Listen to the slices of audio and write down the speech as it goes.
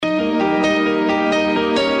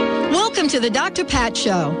to the Dr. Pat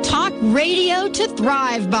Show. Talk radio to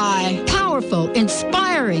thrive by. Powerful,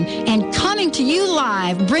 inspiring, and coming to you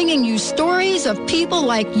live, bringing you stories of people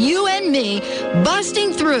like you and me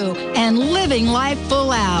busting through and living life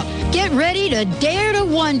full out. Get ready to dare to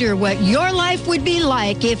wonder what your life would be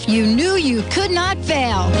like if you knew you could not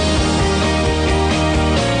fail.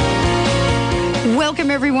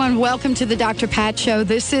 Welcome, everyone. Welcome to the Dr. Pat Show.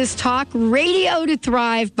 This is Talk Radio to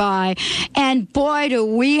Thrive By. And boy, do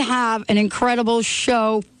we have an incredible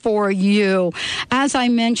show for you. As I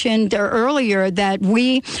mentioned earlier, that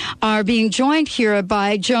we are being joined here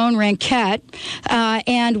by Joan Ranquette,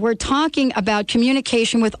 and we're talking about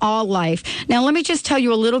communication with all life. Now, let me just tell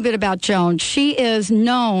you a little bit about Joan. She is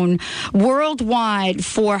known worldwide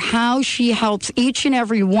for how she helps each and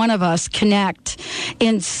every one of us connect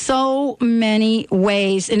in so many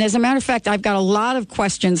ways. And as a matter of fact, I've got a lot of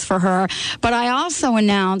questions for her, but I also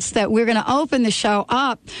announced that we're going to open the show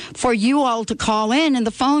up for you all to call in, and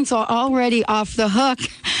the phones are already off the hook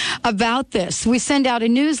about this. We send out a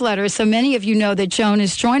newsletter, so many of you know that Joan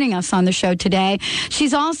is joining us on the show today.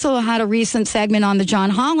 She's also had a recent segment on the John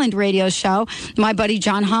Holland radio show, my buddy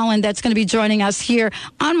John Holland, that's going to be joining us here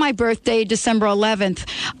on my birthday, December 11th,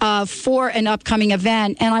 for an upcoming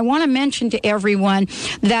event. And I want to mention to everyone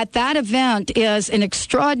that that event is an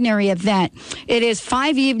extraordinary event. It is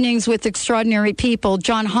 5 evenings with extraordinary people.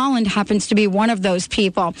 John Holland happens to be one of those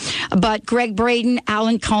people. But Greg Braden,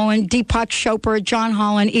 Alan Cohen, Deepak Chopra, John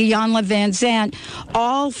Holland, Iyanla Van Zandt,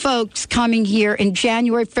 all folks coming here in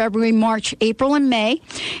January, February, March, April, and May.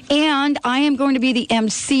 And I am going to be the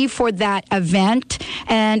MC for that event.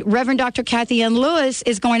 And Reverend Dr. Kathy Ann Lewis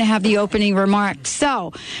is going to have the opening remarks.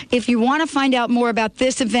 So if you want to find out more about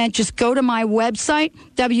this event, just go to my website,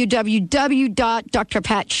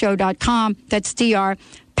 www.drpatshow.com. That's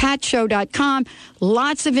patshow.com.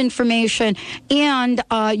 Lots of information, and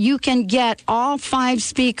you can get all 5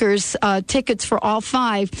 speakers, tickets for all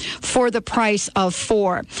 5 for the price of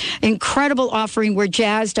 4. Incredible offering. We're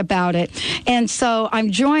jazzed about it. And so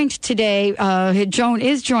I'm joined today, Joan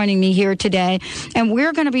is joining me here today, and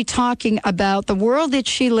we're going to be talking about the world that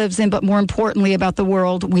she lives in, but more importantly about the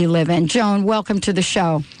world we live in. Joan, welcome to the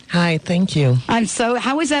show. Hi, thank you.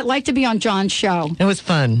 How was that like to be on John's show? It was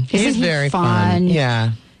fun. He's very fun.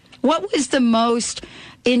 Yeah. What was the most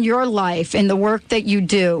in your life, in the work that you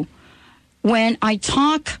do, when I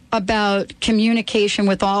talk about communication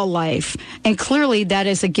with all life, and clearly that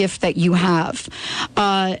is a gift that you have,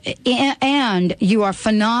 and you are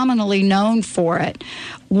phenomenally known for it,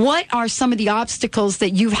 what are some of the obstacles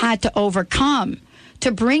that you've had to overcome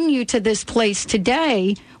to bring you to this place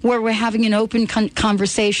today where we're having an open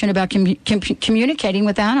conversation about communicating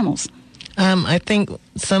with animals? I think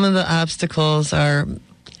some of the obstacles are,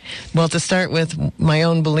 well, to start with, my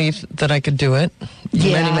own belief that I could do it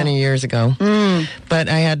many, many years ago. But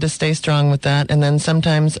I had to stay strong with that. And then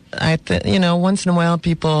sometimes, once in a while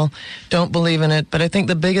people don't believe in it. But I think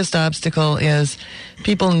the biggest obstacle is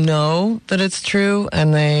people know that it's true,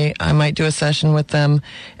 and I might do a session with them,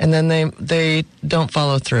 and then they don't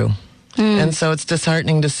follow through. And so it's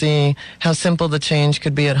disheartening to see how simple the change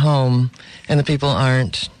could be at home, and the people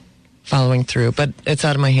aren't following through, but it's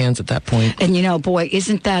out of my hands at that point. And boy,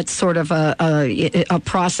 isn't that sort of a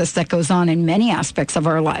process that goes on in many aspects of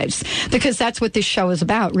our lives? Because that's what this show is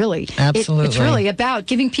about, really. Absolutely. It's really about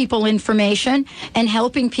giving people information and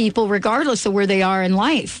helping people, regardless of where they are in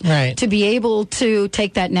life, right, to be able to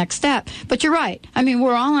take that next step. But you're right. I mean,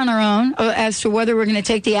 we're all on our own as to whether we're going to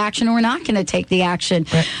take the action or we're not going to take the action.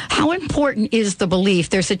 Right. How important is the belief?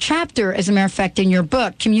 There's a chapter, as a matter of fact, in your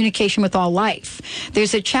book, Communication with All Life.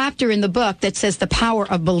 There's a chapter in the book that says the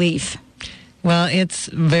power of belief. Well, it's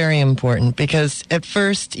very important because at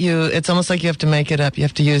first it's almost like you have to make it up. You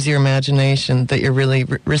have to use your imagination that you're really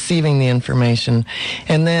receiving the information.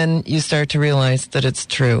 And then you start to realize that it's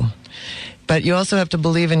true. But you also have to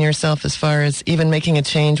believe in yourself as far as even making a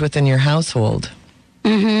change within your household.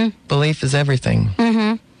 Mm-hmm. Belief is everything.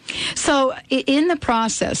 Mm-hmm. So in the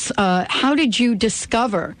process, how did you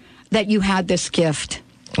discover that you had this gift?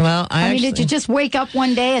 Well, I mean, did you just wake up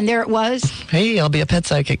one day and there it was? Hey, I'll be a pet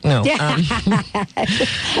psychic. No. No,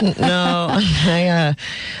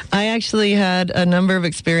 I actually had a number of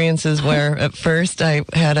experiences where at first I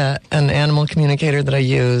had an animal communicator that I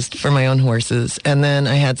used for my own horses, and then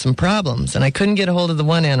I had some problems, and I couldn't get a hold of the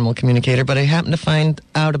one animal communicator, but I happened to find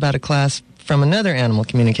out about a class from another animal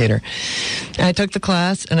communicator. I took the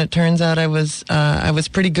class, and it turns out I was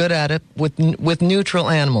pretty good at it with neutral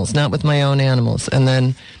animals, not with my own animals. And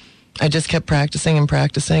then I just kept practicing and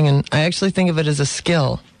practicing, and I actually think of it as a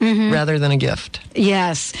skill rather than a gift.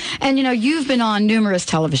 Yes. And, you've been on numerous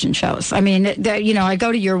television shows. I mean, I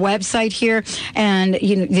go to your website here, and,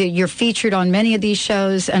 you're featured on many of these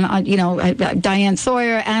shows, and, Diane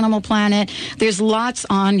Sawyer, Animal Planet. There's lots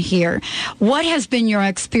on here. What has been your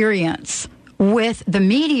experience with the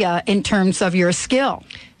media in terms of your skill?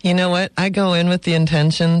 You know what? I go in with the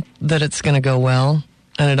intention that it's going to go well.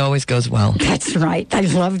 And it always goes well. That's right. I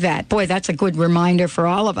love that. Boy, that's a good reminder for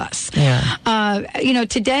all of us. Yeah.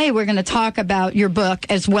 Today we're going to talk about your book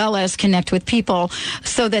as well as connect with people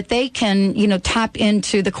so that they can, tap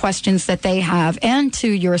into the questions that they have and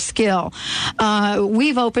to your skill.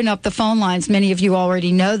 We've opened up the phone lines. Many of you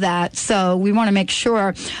already know that. So we want to make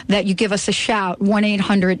sure that you give us a shout.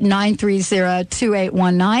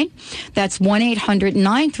 1-800-930-2819. That's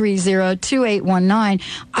 1-800-930-2819.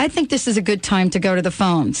 I think this is a good time to go to the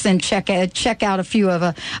phones and check out a few of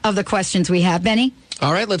the questions we have. Benny?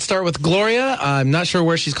 All right, let's start with Gloria. I'm not sure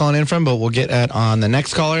where she's calling in from, but we'll get at on the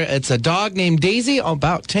next caller. It's a dog named Daisy,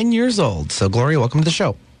 about 10 years old. So, Gloria, welcome to the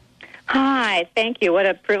show. Hi, thank you. What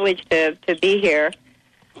a privilege to be here.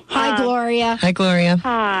 Hi, Gloria. Hi, Gloria.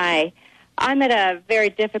 Hi. I'm at a very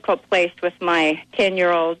difficult place with my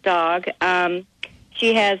 10-year-old dog.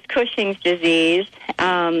 She has Cushing's disease,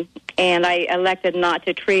 and I elected not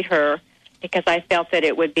to treat her because I felt that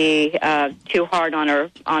it would be too hard on her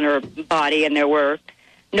body, and there were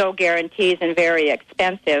no guarantees and very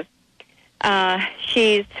expensive.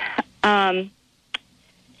 She's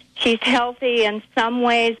healthy in some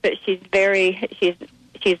ways, but she's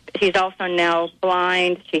also now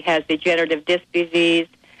blind. She has degenerative disc disease,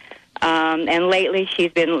 and lately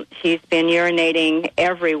she's been urinating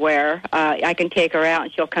everywhere. I can take her out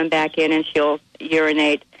and she'll come back in and she'll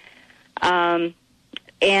urinate.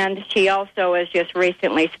 And she also has just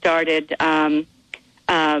recently started not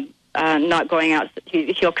going out.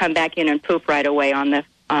 She'll come back in and poop right away on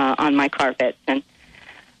my carpets, and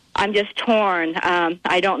I'm just torn.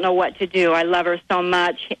 I don't know what to do. I love her so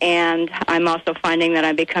much, and I'm also finding that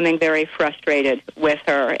I'm becoming very frustrated with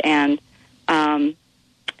her. And so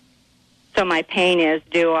my pain is: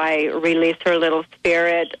 do I release her little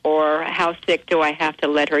spirit, or how sick do I have to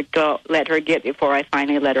let her get before I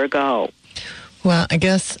finally let her go? Well, I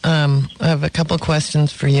guess I have a couple of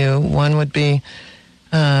questions for you. One would be,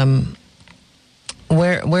 where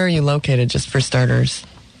are you located, just for starters?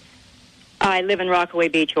 I live in Rockaway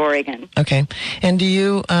Beach, Oregon. Okay. And do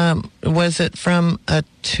you, was it from a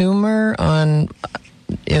tumor on,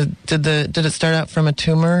 did it start out from a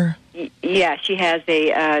tumor? Yeah, she has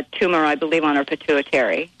a tumor, I believe, on her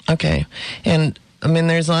pituitary. Okay. And I mean,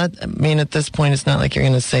 at this point, it's not like you're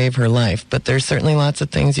going to save her life, but there's certainly lots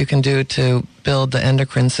of things you can do to build the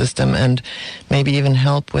endocrine system and maybe even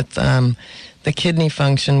help with the kidney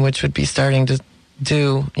function, which would be starting to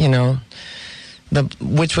do,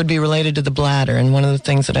 which would be related to the bladder. And one of the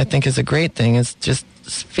things that I think is a great thing is just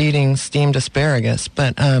feeding steamed asparagus.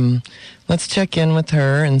 But let's check in with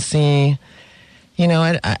her and see.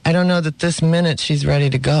 I don't know that this minute she's ready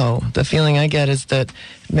to go. The feeling I get is that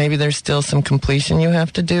maybe there's still some completion you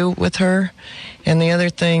have to do with her. And the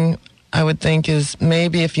other thing I would think is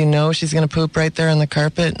maybe if you know she's going to poop right there on the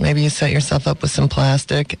carpet, maybe you set yourself up with some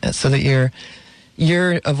plastic so that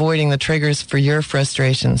you're avoiding the triggers for your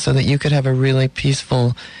frustration so that you could have a really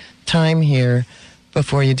peaceful time here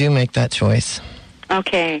before you do make that choice.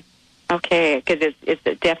 Okay, because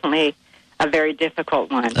it's definitely a very difficult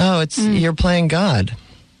one. Oh, you're playing God.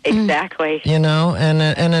 Exactly. And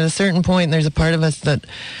at a certain point, there's a part of us that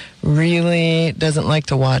really doesn't like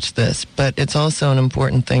to watch this, but it's also an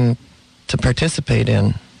important thing to participate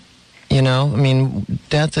in. I mean,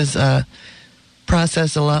 death is a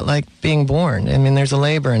process a lot like being born. I mean, there's a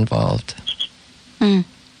labor involved. Can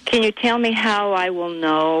you tell me how I will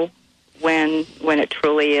know when it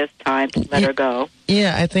truly is time to let her go?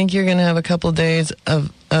 Yeah, I think you're going to have a couple of days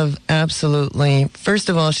of absolutely. First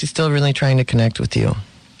of all, she's still really trying to connect with you.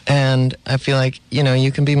 And I feel like,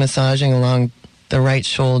 you can be massaging along the right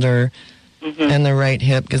shoulder and the right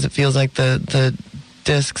hip because it feels like the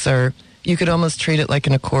discs are, you could almost treat it like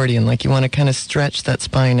an accordion, like you want to kind of stretch that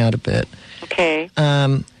spine out a bit. Okay.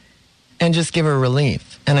 And just give her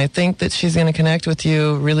relief. And I think that she's going to connect with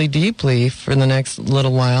you really deeply for the next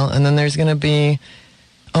little while. And then there's going to be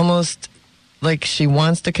almost like she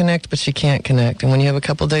wants to connect, but she can't connect. And when you have a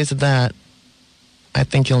couple days of that, I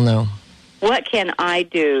think you'll know. What can I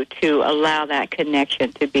do to allow that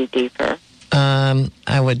connection to be deeper?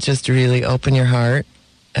 I would just really open your heart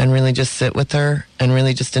and really just sit with her and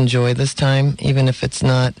really just enjoy this time, even if it's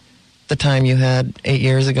not the time you had 8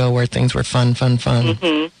 years ago where things were fun.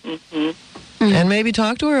 And maybe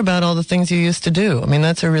talk to her about all the things you used to do. I mean,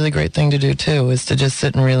 that's a really great thing to do, too, is to just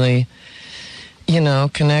sit and really,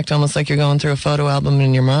 connect almost like you're going through a photo album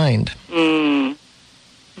in your mind. Oh,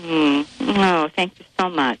 thank you so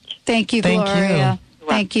much. Thank you, Thank Gloria.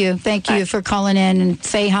 you. Thank you for calling in, and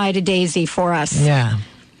say hi to Daisy for us. Yeah.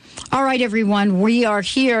 All right, everyone. We are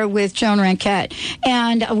here with Joan Ranquette,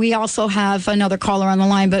 and we also have another caller on the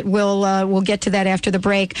line, but we'll get to that after the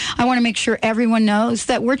break. I want to make sure everyone knows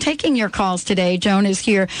that we're taking your calls today. Joan is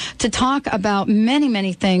here to talk about many,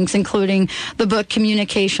 many things, including the book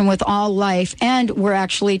Communication with All Life, and we're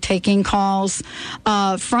actually taking calls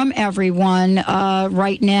from everyone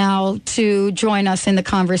right now to join us in the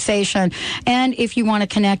conversation. And if you want to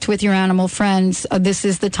connect with your animal friends, this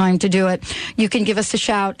is the time to do it. You can give us a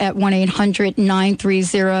shout at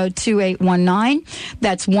 1-800-930-2819.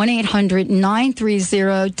 That's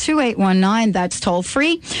 1-800-930-2819. That's toll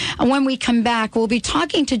free. And when we come back, we'll be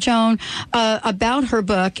talking to Joan about her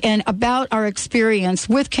book and about our experience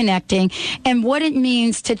with connecting and what it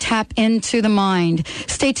means to tap into the mind.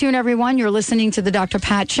 Stay tuned, everyone. You're listening to the Dr.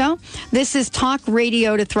 Pat Show. This is Talk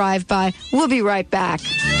Radio to Thrive By. We'll be right back.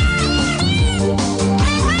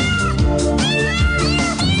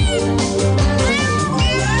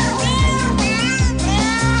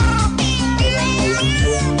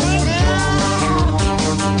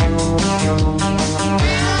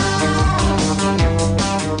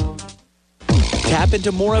 Tap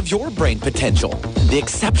into more of your brain potential. The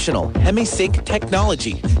exceptional HemiSync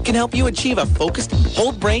technology can help you achieve a focused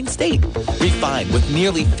whole brain state. Refined with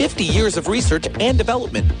nearly 50 years of research and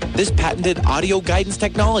development, this patented audio guidance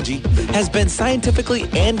technology has been scientifically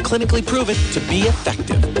and clinically proven to be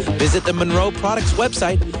effective. Visit the Monroe Products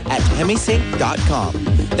website at hemisync.com.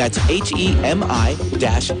 That's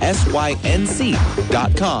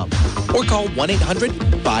HEMI-SYNC.com. Or call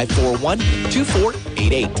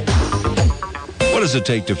 1-800-541-2488. What does it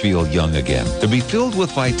take to feel young again? To be filled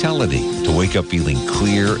with vitality, to wake up feeling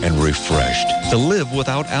clear and refreshed, to live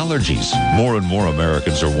without allergies. More and more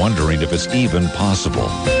Americans are wondering if it's even possible.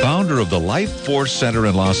 Founder of the Life Force Center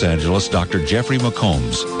in Los Angeles, Dr. Jeffrey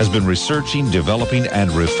McCombs, has been researching, developing,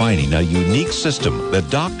 and refining a unique system that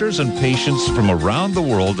doctors and patients from around the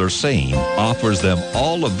world are saying offers them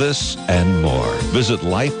all of this and more. Visit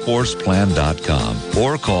lifeforceplan.com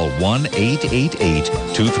or call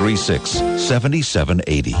 1-888-236-7780.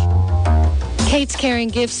 Kate's Caring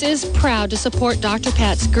Gifts is proud to support Dr.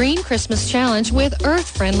 Pat's Green Christmas Challenge with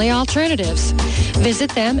earth-friendly alternatives. Visit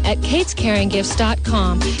them at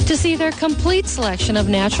katescaringgifts.com to see their complete selection of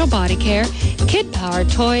natural body care, kid-powered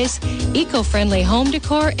toys, eco-friendly home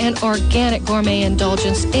decor, and organic gourmet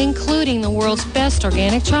indulgence, including the world's best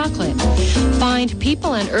organic chocolate. Find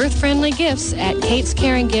people and earth-friendly gifts at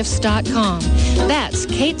katescaringgifts.com. That's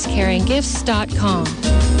katescaringgifts.com.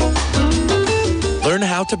 Learn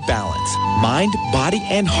how to balance mind, body,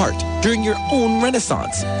 and heart during your own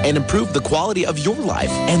renaissance and improve the quality of your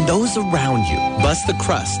life and those around you. Bust the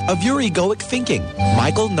crust of your egoic thinking.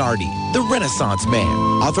 Michael Nardi, the Renaissance Man,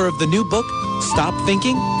 author of the new book, Stop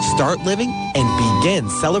Thinking, Start Living, and Begin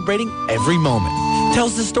Celebrating Every Moment,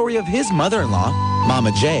 tells the story of his mother-in-law,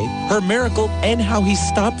 Mama J, her miracle, and how he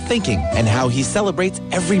stopped thinking and how he celebrates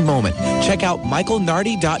every moment. Check out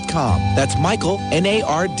michaelnardi.com. That's Michael,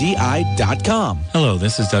 Nardi.com. Hello,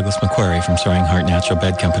 this is Douglas McQuarrie from Soaring Heart Natural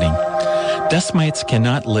Bed Company. Dust mites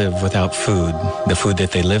cannot live without food. The food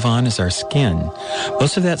that they live on is our skin.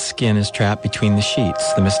 Most of that skin is trapped between the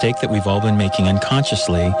sheets. The mistake that we've all been making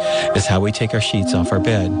unconsciously is how we take our sheets off our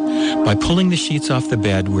bed. By pulling the sheets off the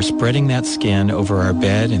bed, we're spreading that skin over our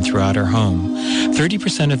bed and throughout our home.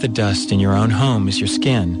 30% of the dust in your own home is your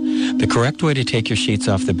skin. The correct way to take your sheets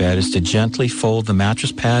off the bed is to gently fold the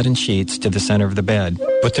mattress pad and sheets to the center of the bed.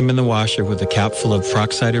 Put them in the washer with a cap full of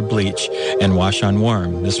peroxide or bleach and wash on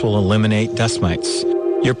warm. This will eliminate dust mites.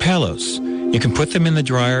 Your pillows. You can put them in the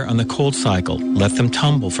dryer on the cold cycle. Let them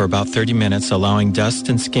tumble for about 30 minutes, allowing dust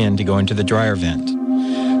and skin to go into the dryer vent.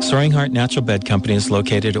 Soaring Heart Natural Bed Company is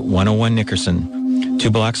located at 101 Nickerson, 2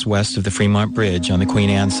 blocks west of the Fremont Bridge on the Queen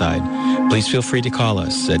Anne side. Please feel free to call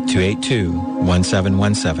us at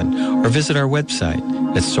 282-1717 or visit our website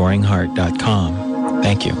at soaringheart.com.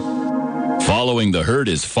 Thank you. Following the herd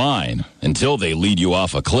is fine until they lead you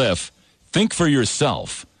off a cliff. Think for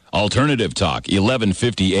yourself. Alternative Talk,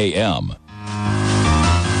 1150 AM.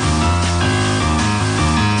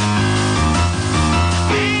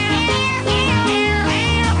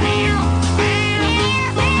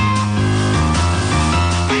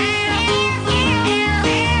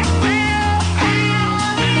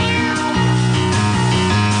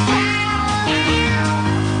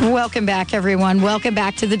 Welcome back, everyone. Welcome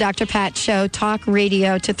back to the Dr. Pat Show, talk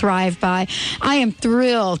radio to thrive by. I am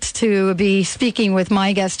thrilled to be speaking with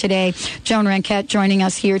my guest today, Joan Ranquette, joining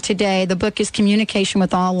us here today. The book is Communication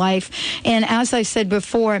with All Life. And as I said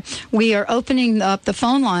before, we are opening up the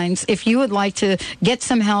phone lines. If you would like to get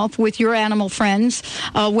some help with your animal friends,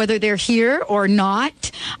 whether they're here or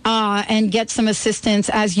not, and get some assistance,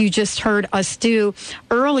 as you just heard us do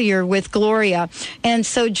earlier with Gloria. And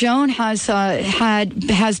so Joan has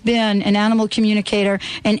been an animal communicator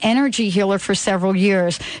and energy healer for several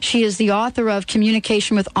years. She is the author of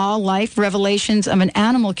Communication with All Life, Revelations of an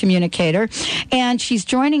Animal Communicator. And she's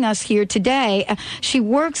joining us here today. She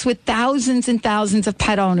works with thousands and thousands of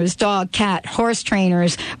pet owners, dog, cat, horse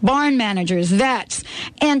trainers, barn managers, vets,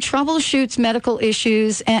 and troubleshoots medical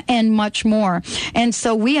issues and much more. And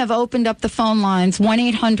so we have opened up the phone lines,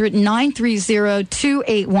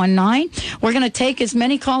 1-800-930-2819. We're going to take as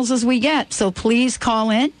many calls as we get, so please call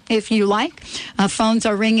in if you like. Phones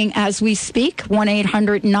are ringing as we speak,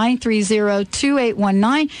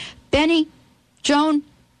 1-800-930-2819. Benny, Joan,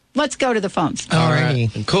 let's go to the phones. All right.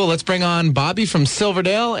 Cool. Let's bring on Bobby from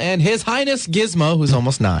Silverdale and His Highness Gizmo, who's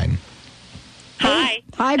almost 9. Hi.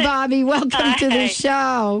 Hi, Bobby. Welcome to the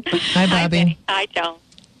show. Hi, Bobby. Benny. Hi, Joan.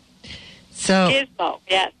 So, Gizmo,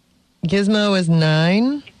 yes. Gizmo is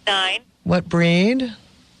 9. 9. What breed?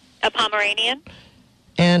 A Pomeranian?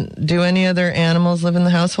 And do any other animals live in the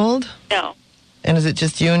household? No. And is it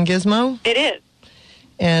just you and Gizmo? It is.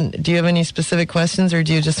 And do you have any specific questions, or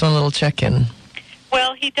do you just want a little check-in?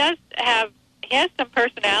 Well, he has some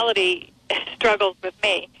personality struggles with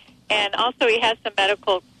me, and also he has some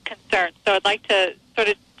medical concerns. So I'd like to sort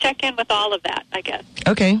of check in with all of that, I guess.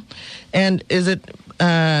 Okay. And is it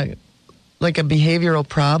like a behavioral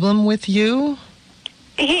problem with you?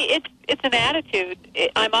 It's an attitude.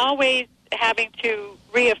 I'm always having to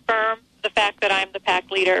reaffirm the fact that I'm the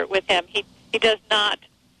pack leader with him. He does not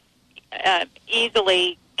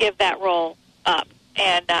easily give that role up,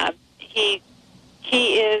 and he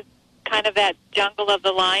is kind of that jungle of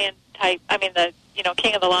the lion type. I mean, the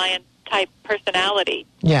king of the lion type personality.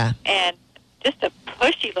 Yeah. And just a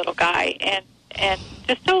pushy little guy, and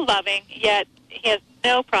just so loving. Yet he has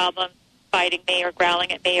no problem fighting me or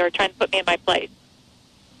growling at me or trying to put me in my place.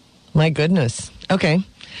 My goodness. Okay.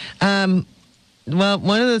 Well,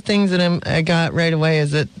 one of the things that I got right away is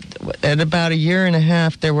that at about a year and a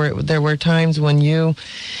half, there were times when you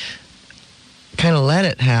kind of let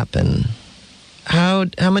it happen. How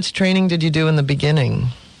much training did you do in the beginning?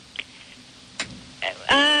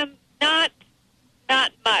 Not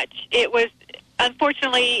much. It was,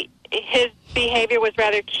 unfortunately, his behavior was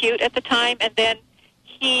rather cute at the time, and then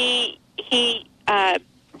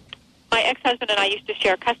my ex-husband and I used to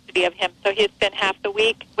share custody of him, so he'd spend half the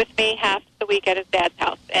week with me, half the week at his dad's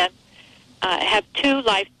house, and have 2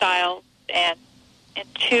 lifestyles and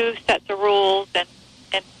 2 sets of rules and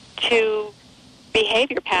 2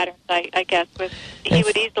 behavior patterns, I guess. He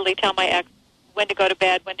would easily tell my ex when to go to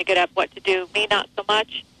bed, when to get up, what to do. Me, not so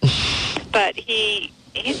much. But he's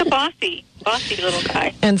a bossy little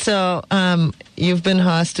guy. And so you've been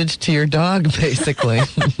hostage to your dog, basically.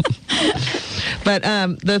 But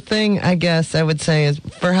the thing, I guess, I would say is,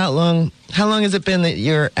 for how long has it been that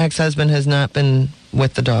your ex-husband has not been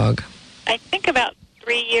with the dog? I think about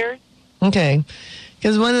 3 years. Okay.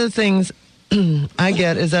 Because one of the things I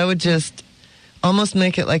get is I would just almost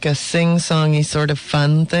make it like a sing-songy sort of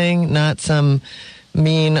fun thing, not some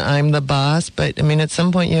mean I'm the boss, but I mean at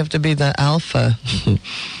some point you have to be the alpha.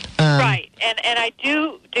 Right, and I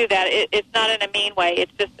do that. It's not in a mean way.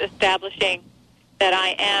 It's just establishing that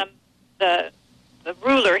I am the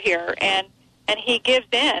ruler here, and he gives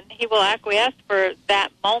in. He will acquiesce for that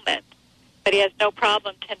moment, but he has no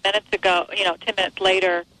problem 10 minutes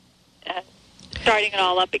later starting it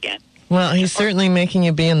all up again. Well, he's certainly making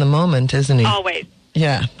you be in the moment, isn't he? Always.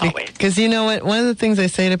 Yeah. Always. Because you know what? One of the things I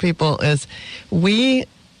say to people is we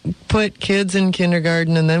put kids in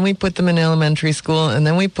kindergarten, and then we put them in elementary school, and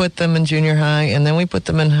then we put them in junior high, and then we put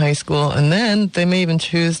them in high school, and then they may even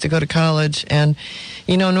choose to go to college. And,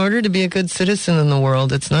 in order to be a good citizen in the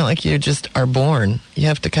world, it's not like you just are born. You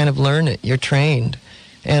have to kind of learn it. You're trained.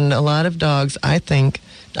 And a lot of dogs, I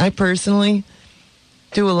personally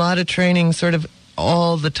do a lot of training sort of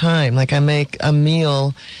all the time. Like I make a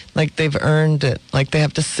meal, like they've earned it, like they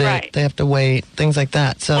have to sit, right. They have to wait, things like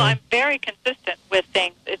that. So, well, I'm very consistent with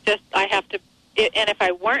things. It's just I have to, and if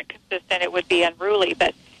I weren't consistent, it would be unruly.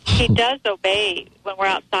 But he does obey when we're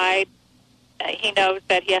outside. He knows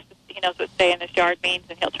that he knows what stay in this yard means,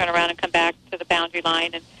 and he'll turn around and come back to the boundary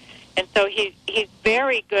line. And so he's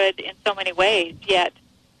very good in so many ways. Yet,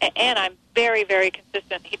 and I'm very, very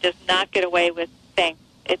consistent. He does not get away with things.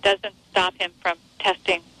 It doesn't stop him from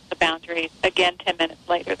testing the boundaries again 10 minutes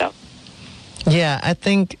later, though. Yeah, I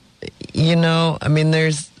think,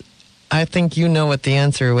 I think you know what the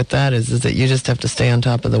answer with that is that you just have to stay on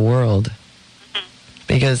top of the world. Mm-hmm.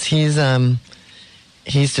 Because he's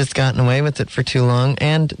just gotten away with it for too long,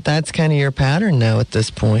 and that's kind of your pattern now at this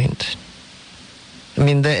point. I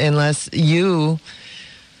mean,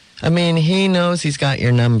 he knows he's got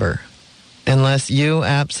your number. Unless you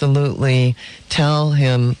absolutely tell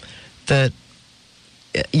him that,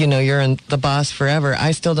 you're the boss forever,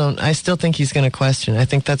 I still think he's going to question. I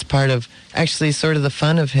think that's part of actually sort of the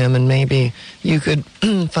fun of him, and maybe you could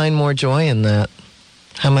find more joy in that,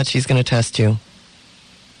 how much he's going to test you.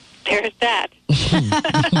 There's that.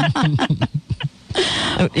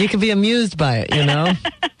 You can be amused by it,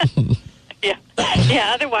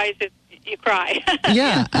 Yeah. Otherwise, you cry.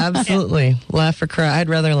 Yeah, absolutely. Laugh or cry. I'd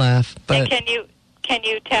rather laugh. But and can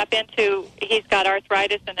you tap into? He's got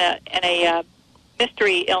arthritis and a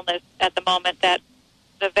mystery illness at the moment that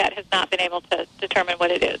the vet has not been able to determine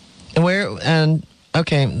what it is.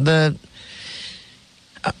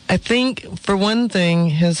 I think for one thing,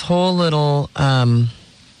 his whole little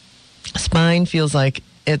spine feels like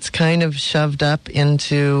it's kind of shoved up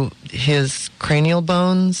into his cranial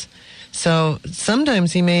bones. So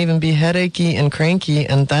sometimes he may even be headachy and cranky,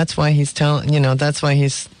 and that's why he's that's why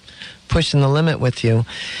he's pushing the limit with you.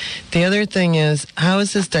 The other thing is, how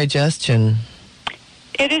is his digestion?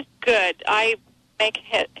 It is good. I make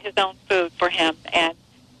his own food for him, and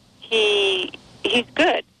he's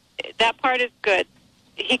good. That part is good.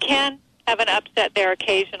 He can have an upset there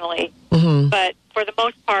occasionally, mm-hmm. but for the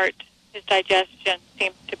most part, his digestion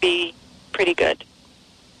seems to be pretty good.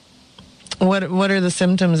 What are the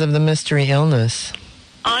symptoms of the mystery illness?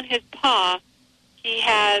 On his paw, he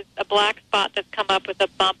has a black spot that's come up with a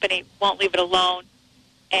bump, and he won't leave it alone.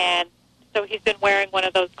 And so he's been wearing one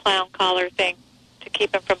of those clown collar things to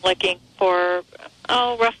keep him from licking for,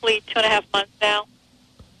 roughly 2.5 months now.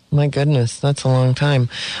 My goodness, that's a long time.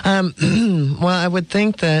 Well, I would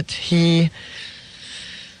think that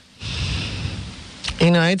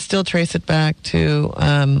I'd still trace it back to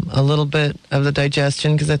a little bit of the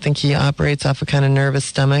digestion, because I think he operates off a kind of nervous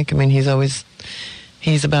stomach. I mean,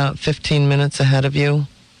 he's about 15 minutes ahead of you,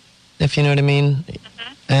 if you know what I mean.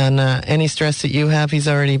 Mm-hmm. And any stress that you have, he's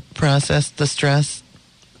already processed the stress,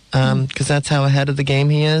 because that's how ahead of the game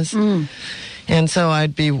he is. Mm. And so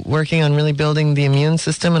I'd be working on really building the immune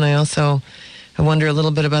system, and I wonder a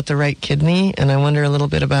little bit about the right kidney, and I wonder a little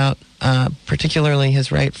bit about particularly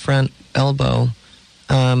his right front elbow.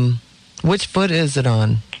 Which foot is it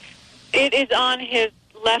on? It is on his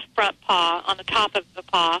left front paw, on the top of the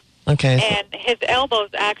paw. Okay. And his elbows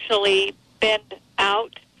actually bend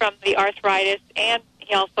out from the arthritis, and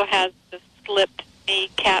he also has the slipped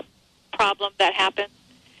kneecap problem that happens.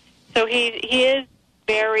 So he is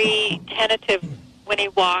very tentative when he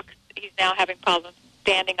walks. He's now having problems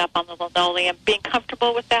standing up on the linoleum, being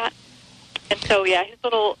comfortable with that. And so, his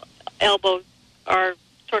little elbows are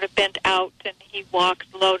sort of bent out, and he walks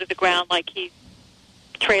low to the ground like he's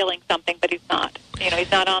trailing something, but he's not.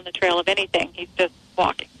 He's not on the trail of anything. He's just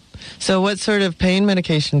walking. So what sort of pain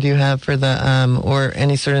medication do you have for the, or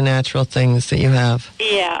any sort of natural things that you have?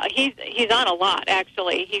 Yeah, he's on a lot,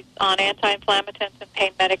 actually. He's on anti-inflammatories and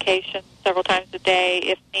pain medication several times a day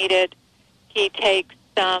if needed. He takes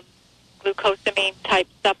some glucosamine-type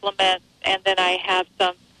supplements, and then I have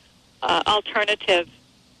some alternative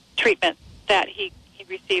treatments that he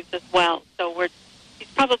receives as well. So he's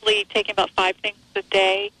probably taking about 5 things a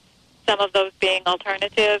day, some of those being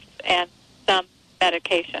alternatives and some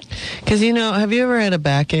medication. Because, have you ever had a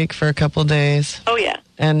backache for a couple days? Oh, yeah.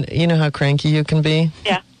 And you know how cranky you can be?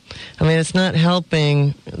 Yeah. I mean, it's not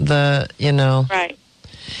helping the, right,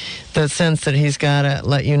 the sense that he's got to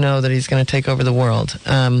let you know that he's going to take over the world.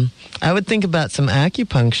 I would think about some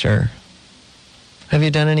acupuncture. Have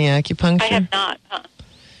you done any acupuncture? I have not, huh?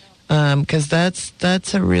 Because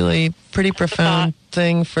that's a really pretty profound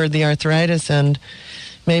thing for the arthritis, and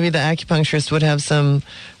maybe the acupuncturist would have some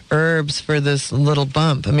herbs for this little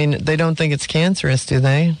bump. I mean, they don't think it's cancerous, do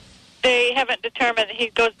they? They haven't determined. He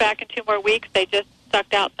goes back in 2 more weeks. They just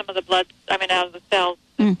sucked out some of the blood, out of the cells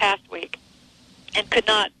this past week, and could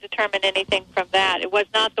not determine anything from that. It was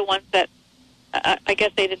not the ones that, I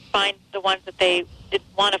guess they didn't find the ones that they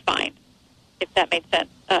didn't want to find, if that made sense.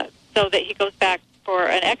 So that he goes back for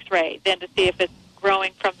an x-ray then to see if it's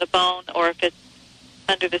growing from the bone or if it's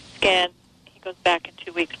under the skin. He goes back in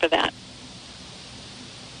 2 weeks for that.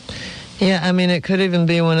 Yeah, I mean, it could even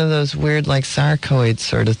be one of those weird, sarcoid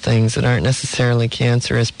sort of things that aren't necessarily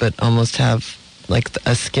cancerous, but almost have,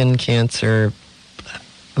 a skin cancer.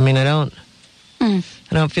 I mean, I don't I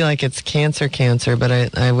don't feel like it's cancer,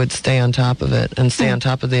 but I would stay on top of it and stay on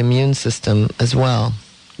top of the immune system as well.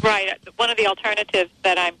 Right. One of the alternatives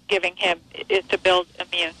that I'm giving him is to build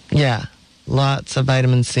immune. Yeah, lots of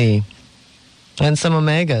vitamin C and some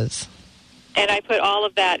omegas. And I put all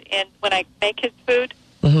of that in when I make his food.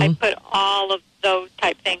 Mm-hmm. I put all of those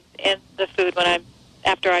type things in the food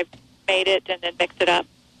after I've made it and then mix it up.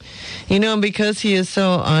 You know, because he is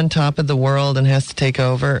so on top of the world and has to take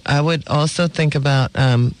over, I would also think about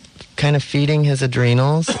kind of feeding his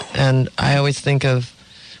adrenals. And I always think of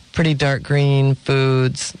pretty dark green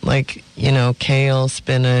foods like, kale,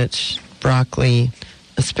 spinach, broccoli,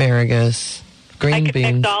 asparagus, green beans. I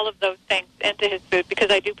can mix all of those things into his food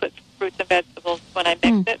because I do put fruits and vegetables when I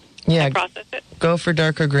mix it. Yeah, and process it. Go for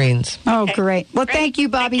darker greens. Oh, Okay. great. Well, Great. thank you,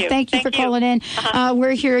 Bobby. Thank you for calling in.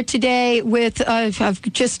 We're here today with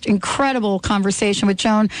just incredible conversation with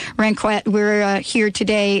Joan Ranquet. We're here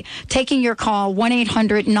today taking your call,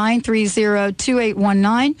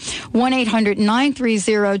 1-800-930-2819,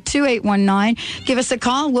 1-800-930-2819. Give us a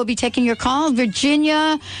call. We'll be taking your call.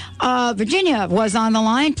 Virginia was on the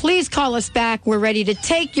line. Please call us back. We're ready to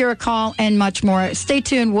take your call and much more. Stay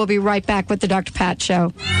tuned. We'll be right back with the Dr. Pat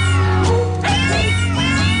Show.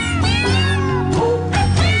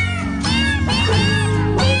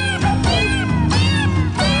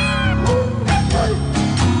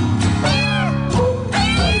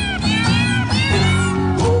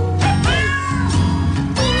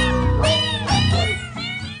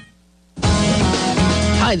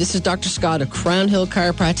 Hi, this is Dr. Scott of Crown Hill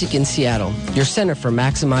Chiropractic in Seattle, your center for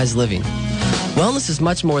maximized living. Wellness is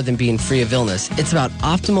much more than being free of illness. It's about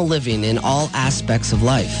optimal living in all aspects of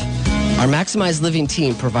life. Our Maximized Living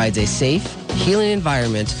team provides a safe, healing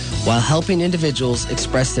environment while helping individuals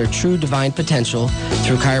express their true divine potential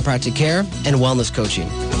through chiropractic care and wellness coaching.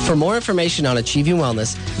 For more information on achieving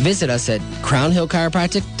wellness, visit us at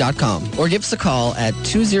crownhillchiropractic.com or give us a call at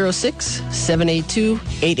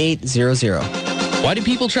 206-782-8800. Why do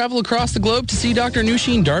people travel across the globe to see Dr.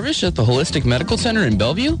 Nusheen Darvish at the Holistic Medical Center in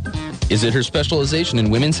Bellevue? Is it her specialization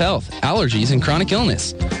in women's health, allergies, and chronic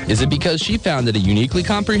illness? Is it because she founded a uniquely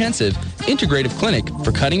comprehensive, integrative clinic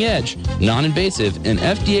for cutting-edge, non-invasive, and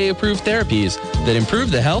FDA-approved therapies that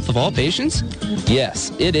improve the health of all patients?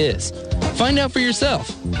 Yes, it is. Find out for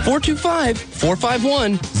yourself.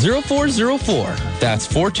 425-451-0404. That's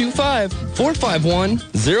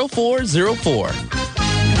 425-451-0404.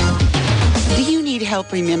 Do you need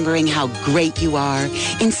help remembering how great you are?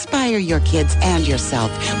 Inspire your kids and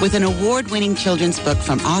yourself with an award-winning children's book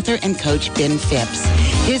from author and coach Ben Phipps.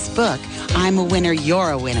 His book, I'm a Winner,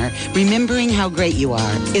 You're a Winner, Remembering How Great You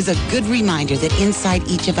Are, is a good reminder that inside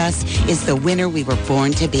each of us is the winner we were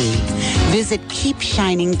born to be. Visit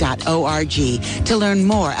keepshining.org to learn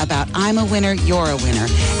more about I'm a Winner, You're a Winner,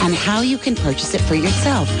 and how you can purchase it for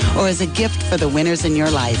yourself or as a gift for the winners in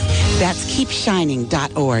your life. That's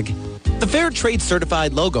keepshining.org. The Fair Trade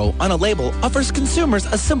Certified logo on a label offers consumers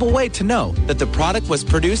a simple way to know that the product was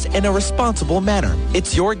produced in a responsible manner.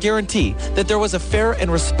 It's your guarantee that there was a fair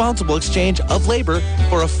and responsible exchange of labor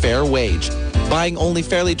for a fair wage. Buying only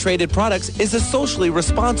fairly traded products is a socially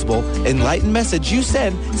responsible, enlightened message you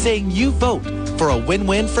send saying you vote for a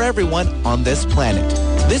win-win for everyone on this planet.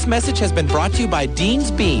 This message has been brought to you by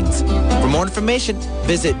Dean's Beans. For more information,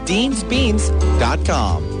 visit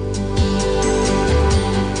deansbeans.com.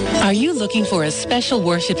 Are you looking for a special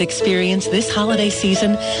worship experience this holiday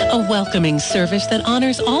season? A welcoming service that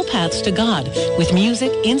honors all paths to God with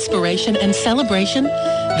music, inspiration, and celebration?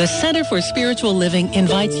 The Center for Spiritual Living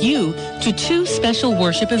invites you to 2 special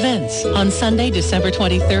worship events. On Sunday, December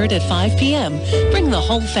 23rd at 5 p.m., bring the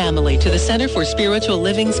whole family to the Center for Spiritual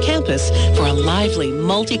Living's campus for a lively,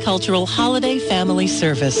 multicultural holiday family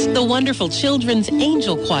service. The wonderful Children's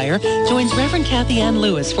Angel Choir joins Reverend Kathy Ann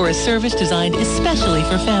Lewis for a service designed especially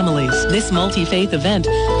for families. This multi-faith event,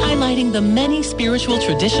 highlighting the many spiritual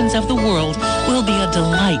traditions of the world, will be a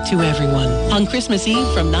delight to everyone. On Christmas Eve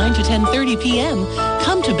from 9 to 10:30 p.m.,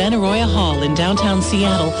 come to Benaroya Hall in downtown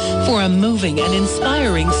Seattle for a moving and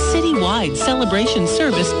inspiring citywide celebration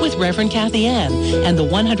service with Reverend Kathy Ann and the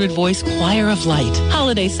 100-voice Choir of Light.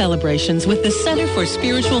 Holiday celebrations with the Center for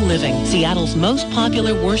Spiritual Living, Seattle's most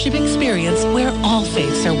popular worship experience where all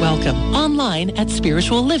faiths are welcome. Online at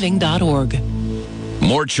spiritualliving.org.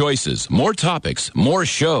 More choices, more topics, more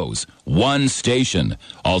shows. One station.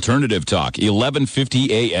 Alternative Talk,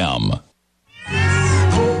 1150 AM.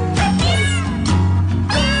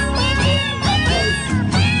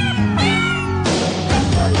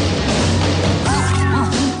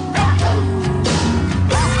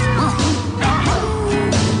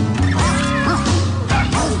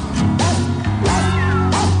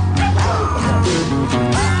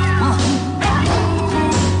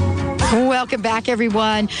 Welcome back,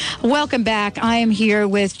 everyone. Welcome back. I am here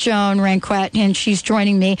with Joan Ranquette, and she's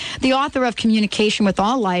joining me, the author of Communication with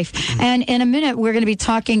All Life. And in a minute, we're going to be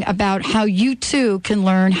talking about how you, too, can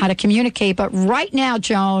learn how to communicate. But right now,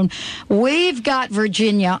 Joan, we've got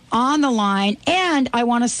Virginia on the line. And I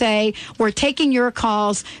want to say we're taking your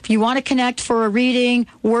calls. If you want to connect for a reading,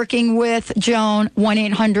 working with Joan,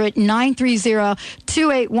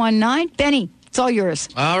 1-800-930-2819. Benny, it's all yours.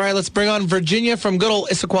 All right, let's bring on Virginia from good old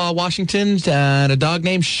Issaquah, Washington, and a dog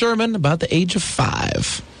named Sherman, about the age of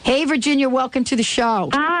 5. Hey, Virginia, welcome to the show.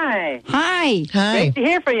 Hi. Hi. Hi. Great to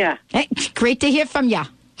hear from you. Hey, great to hear from you.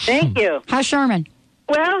 Thank you. How's Sherman?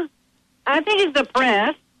 Well, I think he's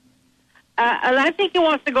depressed. And I think he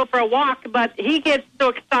wants to go for a walk, but he gets so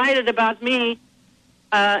excited about me,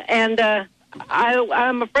 and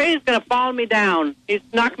I'm afraid he's going to fall me down. He's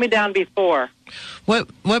knocked me down before.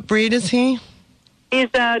 What breed is he? He's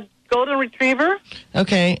a golden retriever.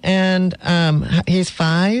 Okay, and he's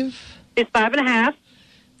 5? He's 5.5.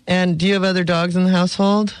 And do you have other dogs in the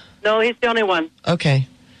household? No, he's the only one. Okay.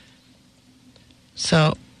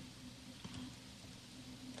 So,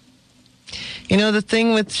 you know, the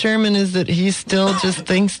thing with Sherman is that he still just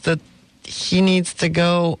thinks that he needs to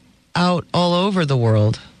go out all over the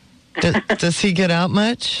world. Does he get out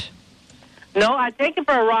much? No, I take him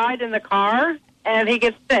for a ride in the car, and he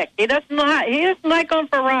gets sick. He doesn't like going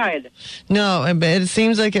for a ride. No, it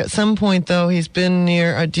seems like at some point, though, he's been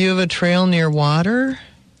near... do you have a trail near water?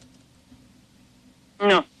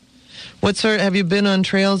 No. What sort... Have you been on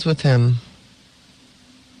trails with him?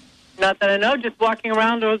 Not that I know, just walking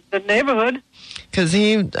around the neighborhood. Because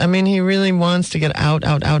he really wants to get out.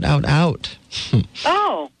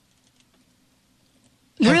 Oh.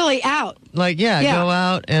 Really out? Like, yeah, go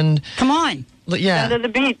out and... Come on. Yeah. Down to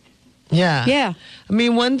the beach. Yeah. Yeah. I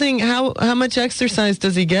mean, one thing, how much exercise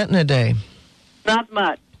does he get in a day? Not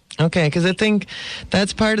much. Okay, because I think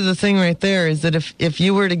that's part of the thing right there is that if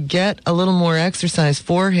you were to get a little more exercise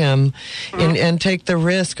for him and take the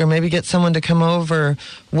risk or maybe get someone to come over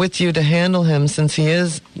with you to handle him since he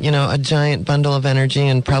is, a giant bundle of energy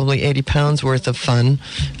and probably 80 pounds worth of fun,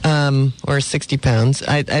 or 60 pounds.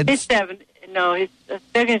 He's 70. No, he's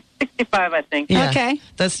 65, I think. Yeah, okay.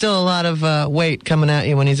 That's still a lot of weight coming at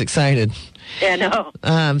you when he's excited. Yeah, no.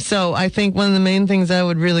 So I think one of the main things I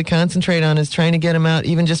would really concentrate on is trying to get him out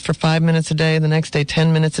even just for 5 minutes a day, the next day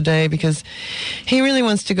 10 minutes a day, because he really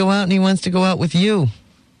wants to go out and he wants to go out with you.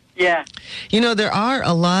 Yeah. There are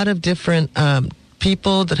a lot of different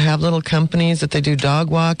people that have little companies that they do dog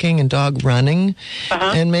walking and dog running.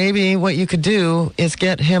 Uh-huh. And maybe what you could do is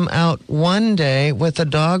get him out one day with a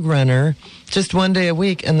dog runner, just one day a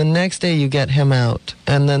week, and the next day you get him out,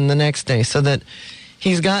 and then the next day, so that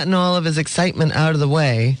he's gotten all of his excitement out of the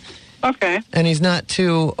way. Okay. And he's not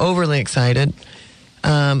too overly excited.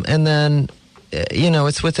 And then,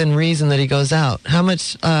 it's within reason that he goes out. How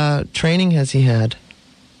much training has he had?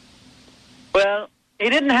 Well, he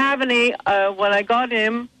didn't have any when I got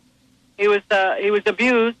him. He was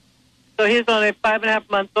abused, so he's only 5.5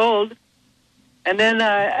 months old. And then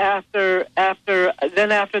after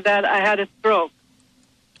that, I had a stroke.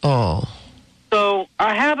 Oh. So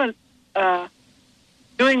I haven't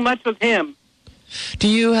doing much with him. Do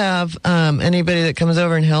you have anybody that comes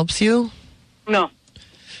over and helps you? No.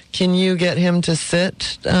 Can you get him to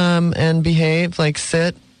sit and behave, like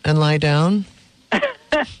sit and lie down?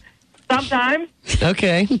 Sometimes.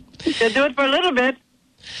 Okay. They'll do it for a little bit.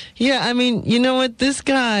 Yeah, I mean, you know what? This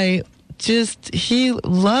guy he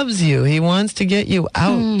loves you. He wants to get you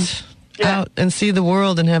out, out and see the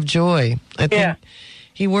world and have joy. I think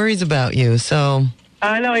he worries about you, so.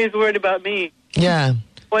 I know he's worried about me. Yeah.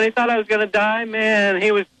 When he thought I was going to die, man,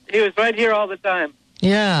 he was right here all the time.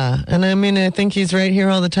 Yeah, and I think he's right here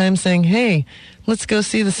all the time saying, hey, let's go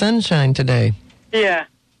see the sunshine today. Yeah.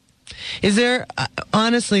 Is there,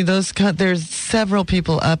 honestly, there's several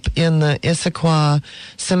people up in the Issaquah,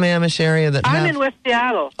 Sammamish area that I'm in West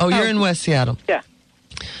Seattle. Oh, you're in West Seattle. Yeah.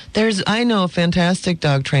 I know a fantastic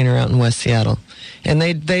dog trainer out in West Seattle, and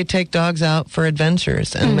they take dogs out for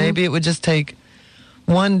adventures, and maybe it would just take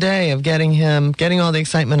one day of getting all the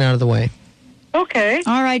excitement out of the way. Okay.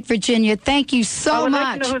 All right, Virginia. Thank you so much. I'd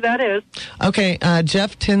like to know who that is. Okay,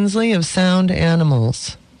 Jeff Tinsley of Sound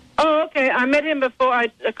Animals. Oh, okay. I met him before. I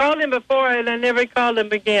called him before, and I never called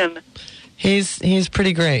him again. He's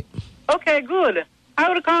pretty great. Okay, good.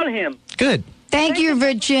 I would call him. Good. Thank you,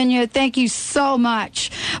 Virginia. Thank you so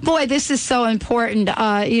much. Boy, this is so important,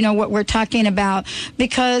 what we're talking about,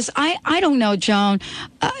 because I don't know, Joan,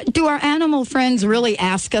 do our animal friends really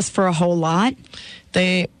ask us for a whole lot?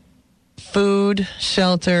 food,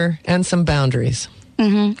 shelter, and some boundaries.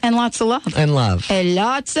 Mm-hmm. And lots of love. And love. And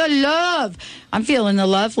lots of love. I'm feeling the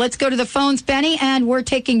love. Let's go to the phones, Benny, and we're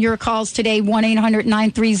taking your calls today,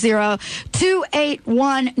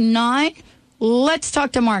 1-800-930-2819. Let's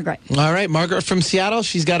talk to Margaret. All right, Margaret from Seattle.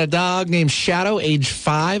 She's got a dog named Shadow, age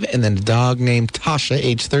 5, and then a dog named Tasha,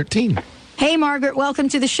 age 13. Hey, Margaret, welcome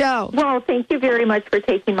to the show. Well, thank you very much for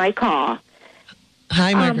taking my call.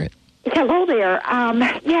 Hi, Margaret. Hello there.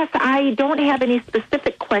 Yes, I don't have any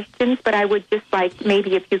specific questions, but I would just like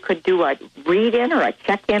maybe if you could do a read-in or a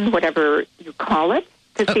check-in, whatever you call it,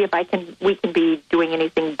 to see if we can be doing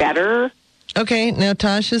anything better. Okay, now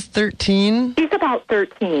Tasha's 13. She's about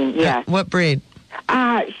 13, yes. What breed?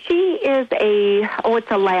 She is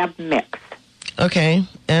it's a lab mix. Okay,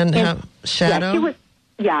 and Shadow?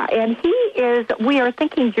 And we are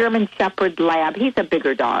thinking German Shepherd lab. He's a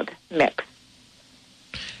bigger dog mix.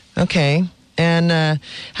 Okay, and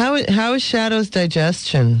how is Shadow's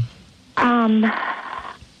digestion?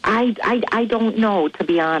 I don't know, to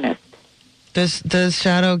be honest. Does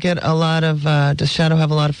Shadow get a lot of? Does Shadow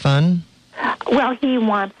have a lot of fun? Well, he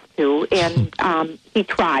wants to, and he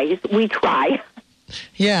tries. We try.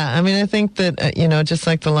 Yeah, I mean, I think that just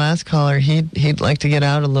like the last caller, he'd like to get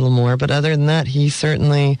out a little more. But other than that, he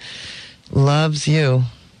certainly loves you.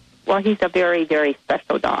 Well, he's a very, very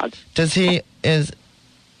special dog.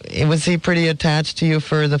 Was he pretty attached to you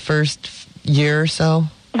for the first year or so?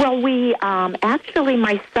 Well, we actually,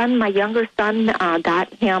 my younger son,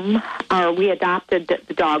 got him. We adopted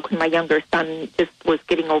the dog when my younger son just was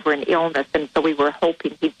getting over an illness, and so we were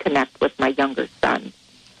hoping he'd connect with my younger son.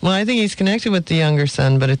 Well, I think he's connected with the younger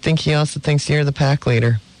son, but I think he also thinks you're the pack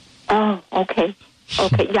leader. Oh, okay.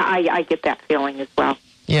 Okay, yeah, I get that feeling as well.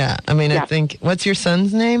 Yeah, I mean, I think, what's your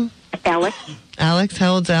son's name? Alex. Alex?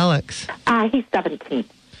 How old's Alex? He's 17.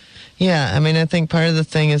 Yeah, I mean, I think part of the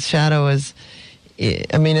thing is Shadow is,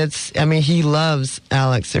 he loves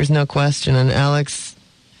Alex. There's no question, and Alex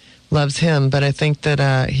loves him, but I think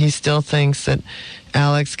that he still thinks that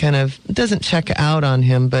Alex kind of doesn't check out on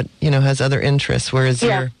him, but, has other interests, whereas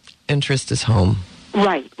your interest is home.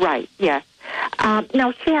 Right, yes.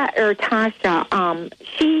 Now, Tasha,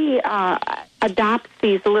 she adopts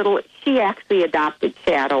these she actually adopted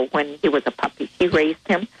Shadow when he was a puppy. She raised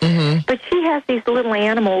him. Mm-hmm. But she has these little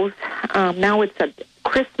animals. Now it's a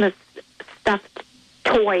Christmas stuffed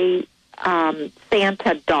toy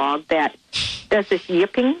Santa dog that does this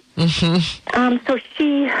yipping. Mm-hmm. So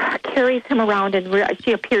she carries him around and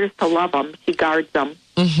she appears to love him. She guards him.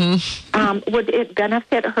 Mm-hmm. Would it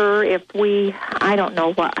benefit her if I don't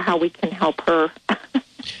know how we can help her?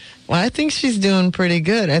 Well, I think she's doing pretty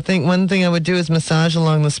good. I think one thing I would do is massage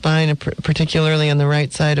along the spine, particularly on the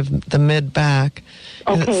right side of the mid-back.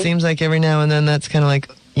 Okay. It seems like every now and then that's kind of like,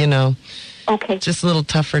 just a little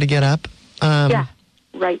tougher to get up.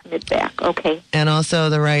 Right mid-back, okay. And also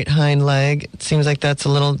the right hind leg. It seems like that's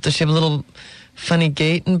does she have a little funny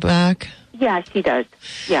gait in back? Yeah, she does.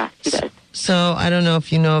 Yeah, she does. So I don't know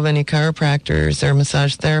if you know of any chiropractors or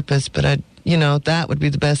massage therapists, but that would be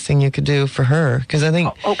the best thing you could do for her, because I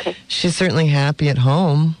think she's certainly happy at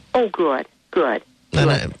home. Oh, good.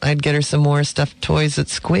 And I'd get her some more stuffed toys that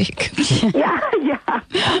squeak. Yeah.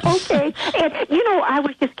 Okay. And, I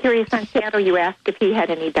was just curious on Shadow. You asked if he had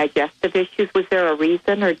any digestive issues. Was there a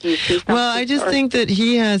reason, or do you see something? Well, I just think that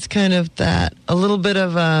he has kind of a little bit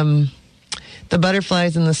of the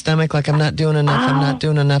butterflies in the stomach, like I'm not doing enough, I'm not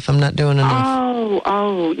doing enough, I'm not doing enough.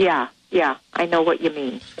 Oh, yeah. I know what you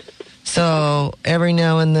mean. So every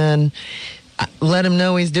now and then, let him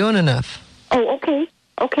know he's doing enough. Oh,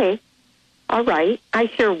 okay. All right. I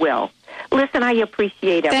sure will. Listen, I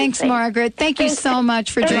appreciate everything. Thanks, Margaret. Thank you so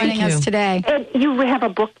much for joining us today. And you have a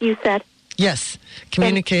book, you said? Yes.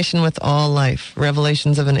 Communication with All Life.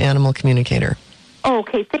 Revelations of an Animal Communicator.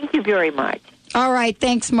 Okay. Thank you very much. All right.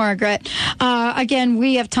 Thanks, Margaret. Again,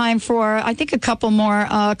 we have time for, I think, a couple more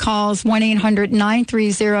calls,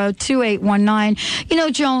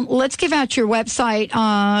 1-800-930-2819. Joan, let's give out your website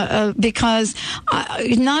because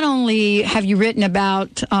not only have you written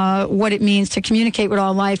about what it means to communicate with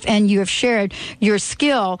all life, and you have shared your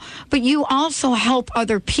skill, but you also help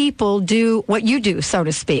other people do what you do, so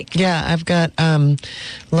to speak. Yeah, I've got,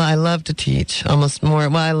 I love to teach almost more.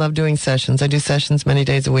 Well, I love doing sessions. I do sessions many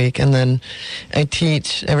days a week, and then I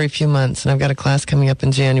teach every few months, and I've got a class coming up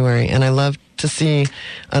in January, and I love to see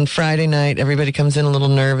on Friday night everybody comes in a little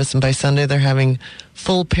nervous, and by Sunday they're having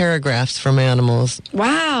full paragraphs from animals.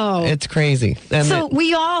 Wow. It's crazy. And so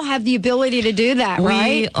we all have the ability to do that,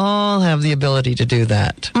 right? We all have the ability to do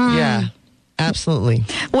that. Yeah. Absolutely.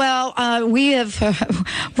 Well,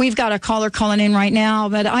 we've got a caller calling in right now,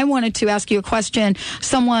 but I wanted to ask you a question.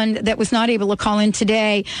 Someone that was not able to call in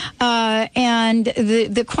today, and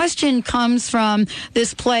the question comes from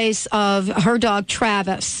this place of her dog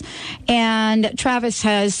Travis, and Travis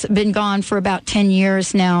has been gone for about 10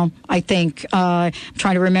 years now. I think I'm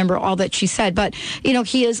trying to remember all that she said, but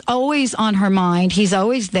he is always on her mind. He's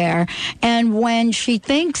always there, and when she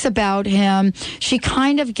thinks about him, she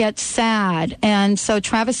kind of gets sad. And so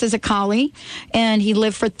Travis is a collie, and he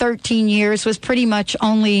lived for 13 years, was pretty much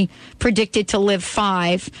only predicted to live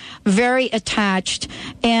 5, very attached,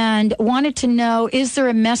 and wanted to know, is there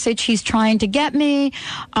a message he's trying to get me?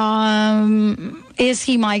 Is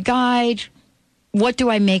he my guide? What do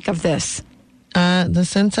I make of this? The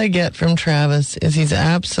sense I get from Travis is he's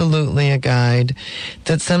absolutely a guide,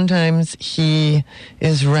 that sometimes he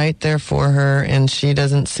is right there for her and she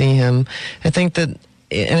doesn't see him. I think that,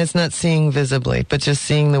 and it's not seeing visibly, but just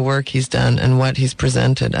seeing the work he's done and what he's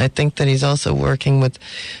presented. I think that he's also working with a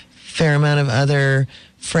fair amount of other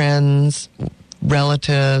friends,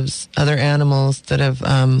 relatives, other animals that have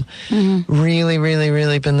really, really,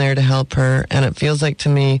 really been there to help her. And it feels like to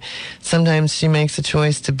me, sometimes she makes a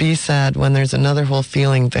choice to be sad when there's another whole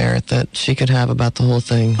feeling there that she could have about the whole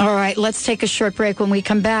thing. All right, let's take a short break. When we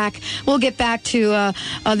come back, we'll get back to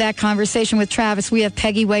that conversation with Travis. We have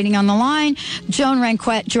Peggy waiting on the line. Joan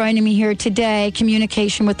Ranquette joining me here today,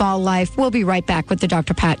 Communication with All Life. We'll be right back with the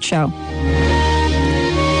Dr. Pat Show.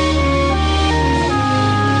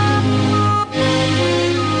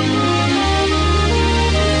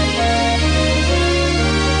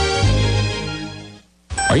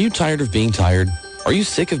 Are you tired of being tired? Are you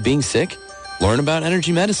sick of being sick? Learn about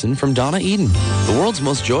energy medicine from Donna Eden, the world's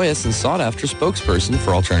most joyous and sought-after spokesperson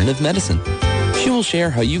for alternative medicine. She will share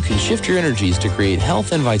how you can shift your energies to create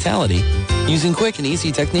health and vitality using quick and easy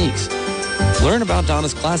techniques. Learn about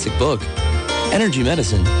Donna's classic book, Energy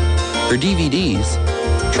Medicine, her DVDs,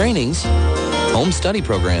 trainings, home study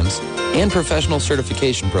programs, and professional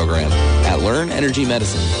certification program at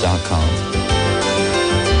learnenergymedicine.com.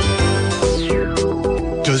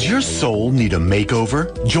 Does your soul need a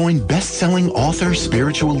makeover? Join best-selling author,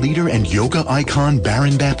 spiritual leader, and yoga icon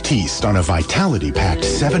Baron Baptiste on a vitality-packed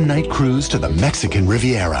 7-night cruise to the Mexican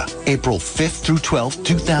Riviera, April 5th through 12th,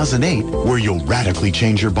 2008, where you'll radically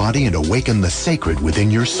change your body and awaken the sacred within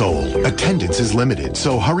your soul. Attendance is limited,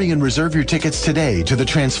 so hurry and reserve your tickets today to the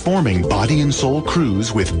transforming Body and Soul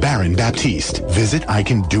Cruise with Baron Baptiste. Visit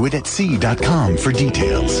icandoitatsea.com for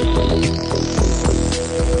details.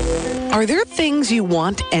 Are there things you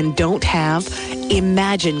want and don't have?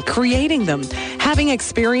 Imagine creating them. Having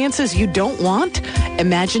experiences you don't want?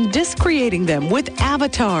 Imagine discreating them with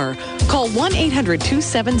Avatar. Call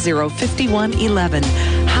 1-800-270-5111.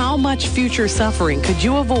 How much future suffering could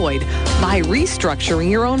you avoid by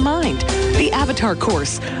restructuring your own mind? The Avatar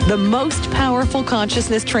course, the most powerful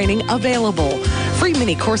consciousness training available. Free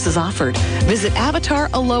mini courses offered. Visit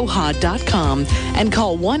avataraloha.com and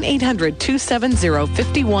call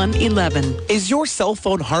 1-800-270-5111. Is your cell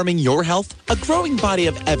phone harming your health? A growing body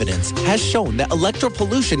of evidence has shown that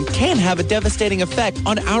electropollution can have a devastating effect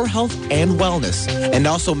on our health and wellness, and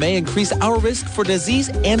also may increase our risk for disease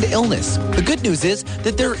and illness. The good news is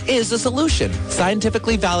that there is a solution.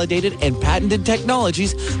 Scientifically validated and patented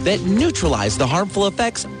technologies that neutralize the harmful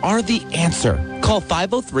effects are the answer. Call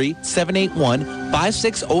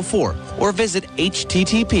 503-781-5604 or visit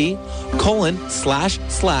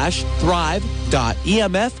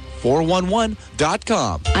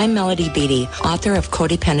http://thrive.emf411.com. I'm Melody Beattie, author of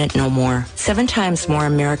Codependent No More. 7 times more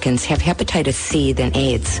Americans have hepatitis C than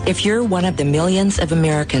AIDS. If you're one of the millions of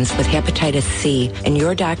Americans with hepatitis C and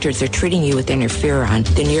your doctors are treating you with interferon,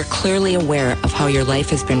 then you're clearly aware of how your life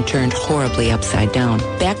has been turned horribly upside down.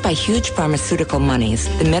 Backed by huge pharmaceutical monies,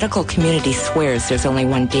 the medical community swears there's only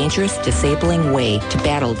one dangerous, disabling way to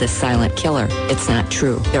battle this silent killer. It's not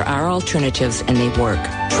true. There are alternatives and they work.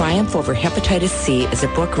 Triumph Over Hepatitis C is a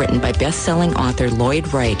book written by best-selling author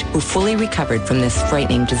Lloyd Wright, who fully recovered from this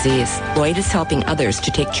frightening disease. Lloyd is helping others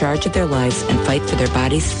to take charge of their lives and fight for their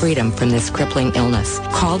body's freedom from this crippling illness.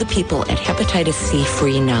 Call the people at Hepatitis C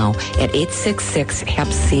Free now at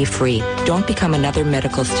 866-HEP-C-FREE. Don't become another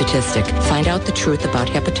medical statistic. Find out the truth about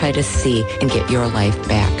hepatitis C and get your life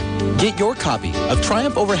back. Get your copy of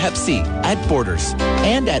Triumph Over Hep C at Borders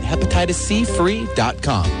and at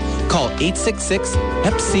hepatitscfree.com. Call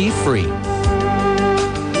 866-HEP-C-FREE.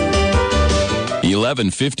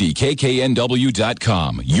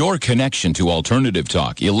 1150kknw.com. Your connection to Alternative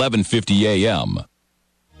Talk, 1150 AM.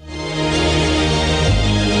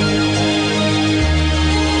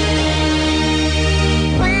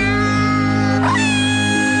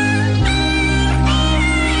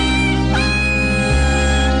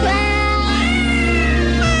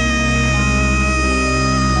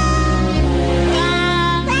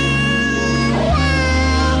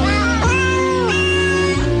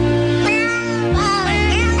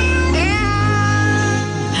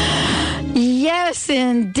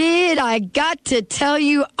 I got to tell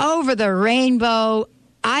you, Over the Rainbow,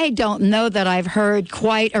 I don't know that I've heard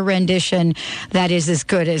quite a rendition that is as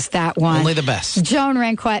good as that one. Only the best. Joan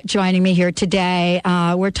Ranquet joining me here today.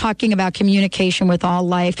 We're talking about communication with all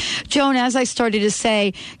life. Joan, as I started to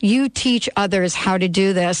say, you teach others how to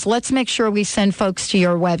do this. Let's make sure we send folks to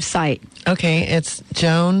your website. Okay, it's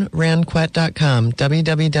joanranquet.com,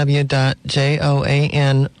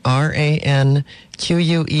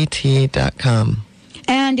 www.joanranquet.com.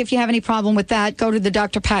 And if you have any problem with that, go to the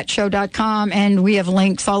drpatshow.com, and we have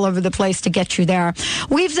links all over the place to get you there.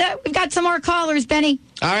 We've got some more callers, Benny.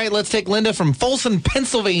 All right, let's take Linda from Folsom,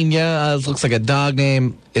 Pennsylvania. It looks like a dog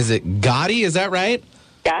name. Is it Gotti? Is that right?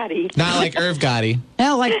 Gotti. Not like Irv Gotti.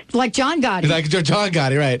 No, like John Gotti. Like John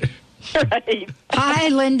Gotti, right? Right. Hi,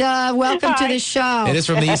 Linda. Welcome to the show. It is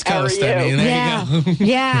from the East Coast. I mean, there you go.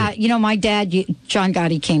 Yeah. You know, my dad, John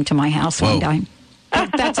Gotti, came to my house one time.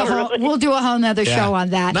 That's a whole. We'll do a whole nother show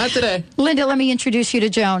on that. Not today. Linda, let me introduce you to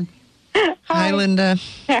Joan. Hi, Linda.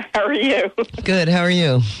 How are you? Good. How are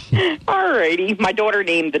you? All righty. My daughter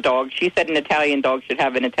named the dog. She said an Italian dog should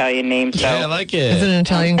have an Italian name. So. Yeah, I like it. Is it an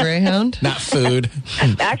Italian Greyhound? Not food.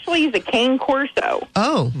 Actually, he's a Cane Corso.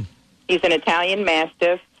 Oh. He's an Italian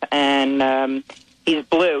Mastiff, and he's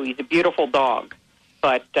blue. He's a beautiful dog.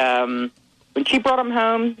 But when she brought him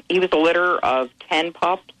home, he was a litter of 10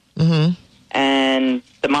 pups. Mm-hmm. And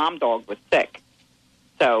the mom dog was sick.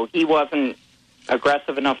 So he wasn't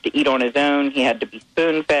aggressive enough to eat on his own. He had to be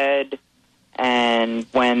spoon-fed. And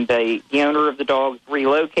when the owner of the dogs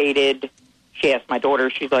relocated, she asked my daughter,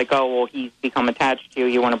 she's like, oh, well, he's become attached to you.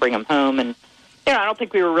 You want to bring him home? And, you know, I don't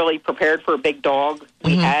think we were really prepared for a big dog.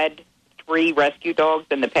 We had 3 rescue dogs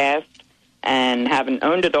in the past and haven't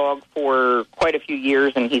owned a dog for quite a few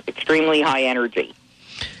years, and he's extremely high energy.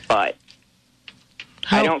 But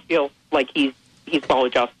I don't feel like he's well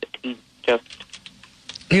adjusted. He's just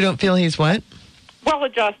You don't feel he's what? well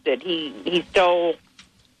adjusted. He still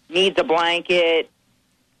needs a blanket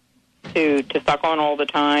to suck on all the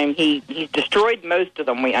time. He's destroyed most of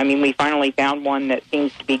them. We finally found one that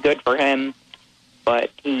seems to be good for him,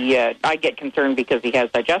 but I get concerned because he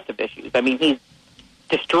has digestive issues. I mean, he's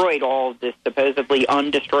destroyed all of this supposedly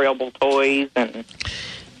undestroyable toys.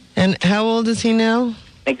 And how old is he now?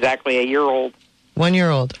 Exactly a year old. 1 year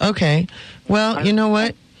old. Okay. Well, you know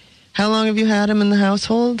what? How long have you had him in the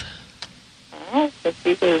household? Since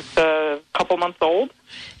he was a couple months old.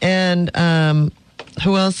 And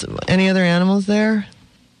who else? Any other animals there?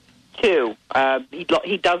 2.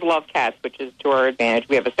 He does love cats, which is to our advantage.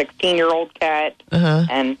 We have a 16-year-old cat,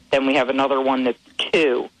 and then we have another one that's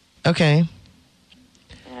 2. Okay.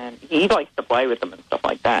 And he likes to play with them and stuff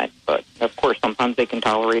like that. But, of course, sometimes they can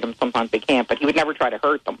tolerate them, sometimes they can't. But he would never try to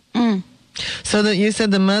hurt them. So that you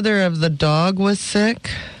said the mother of the dog was sick?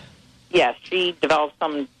 Yes, she developed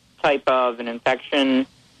some type of an infection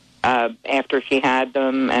after she had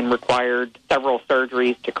them and required several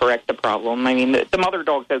surgeries to correct the problem. I mean, the mother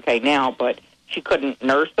dog's okay now, but she couldn't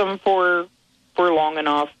nurse them for long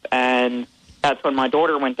enough, and that's when my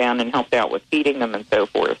daughter went down and helped out with feeding them and so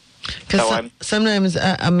forth. Because sometimes,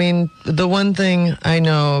 the one thing I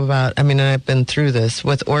know about, and I've been through this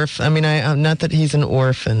with not that he's an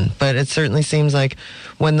orphan, but it certainly seems like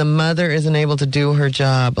when the mother isn't able to do her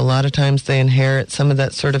job, a lot of times they inherit some of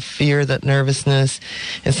that sort of fear, that nervousness,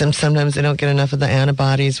 and sometimes they don't get enough of the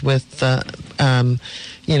antibodies with the,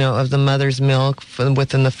 of the mother's milk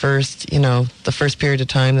within the first period of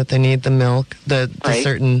time that they need the milk, the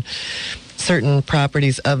certain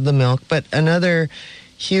properties of the milk. But another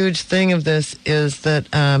huge thing of this is that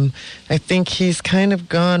I think he's kind of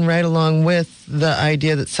gone right along with the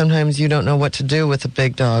idea that sometimes you don't know what to do with a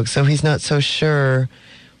big dog, so he's not so sure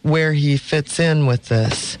where he fits in with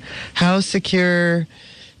this. How secure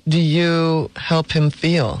do you help him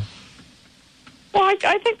feel? Well,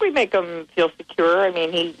 I think we make him feel secure. I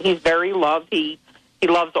mean, he's very loved. He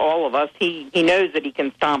loves all of us. He knows that he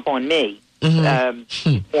can stomp on me.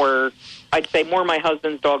 Or I'd say more my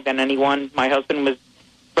husband's dog than anyone. My husband was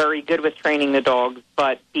very good with training the dogs,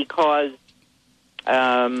 but because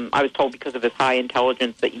I was told because of his high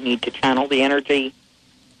intelligence that you need to channel the energy.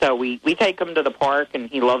 So we take him to the park, and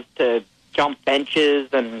he loves to jump benches.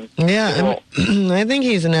 And I think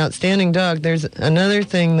he's an outstanding dog. There's another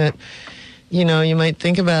thing that you might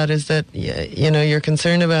think about is that you're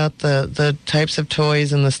concerned about the types of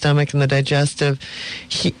toys and the stomach and the digestive.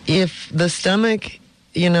 If the stomach,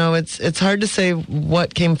 it's hard to say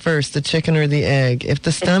what came first, the chicken or the egg. If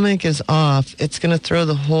the stomach is off, it's going to throw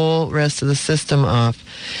the whole rest of the system off.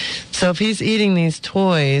 So if he's eating these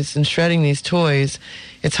toys and shredding these toys,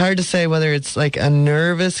 it's hard to say whether it's like a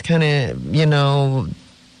nervous kind of,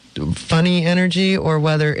 funny energy or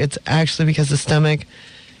whether it's actually because the stomach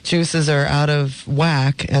juices are out of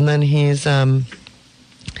whack, and then he's,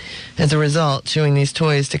 as a result, chewing these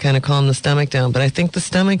toys to kind of calm the stomach down. But I think the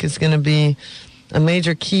stomach is going to be a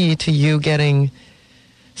major key to you getting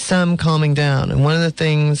some calming down. And one of the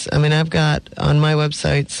things, I mean, I've got on my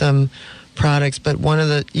website some products, but one of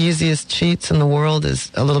the easiest cheats in the world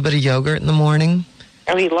is a little bit of yogurt in the morning.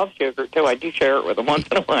 Oh, he loves yogurt, too. I do share it with him once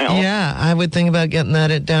in a while. Yeah, I would think about getting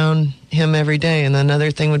that down him every day. And another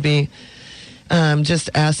thing would be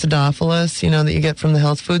just acidophilus, that you get from the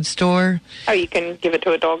health food store. Oh, you can give it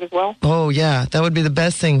to a dog as well? Oh, yeah. That would be the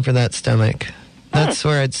best thing for that stomach. That's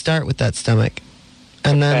where I'd start with that stomach.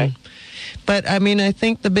 And then, but I mean, I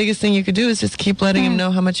think the biggest thing you could do is just keep letting him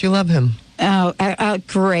know how much you love him. Oh,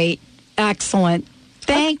 great. Excellent.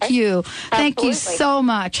 Thank you. Thank you so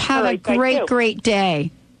much. Have a great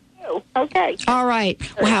day. Okay. All right.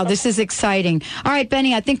 Wow, this is exciting. All right,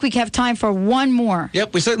 Benny, I think we have time for one more.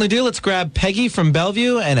 Yep, we certainly do. Let's grab Peggy from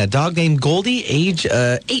Bellevue and a dog named Goldie, age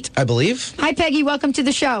 8, I believe. Hi, Peggy. Welcome to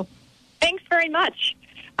the show. Thanks very much.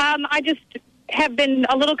 I just have been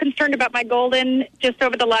a little concerned about my Golden just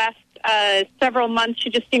over the last several months. She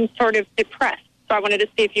just seems sort of depressed. So I wanted to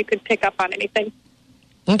see if you could pick up on anything.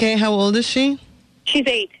 Okay, how old is she? She's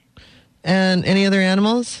 8. And any other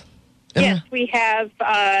animals? Yes, we have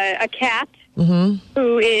a cat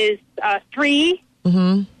who is 3,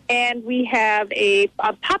 and we have a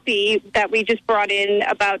puppy that we just brought in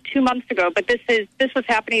about 2 months ago. But this was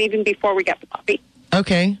happening even before we got the puppy.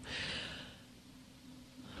 Okay.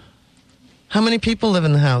 How many people live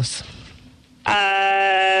in the house?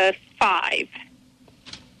 5.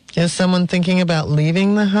 Is someone thinking about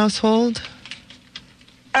leaving the household?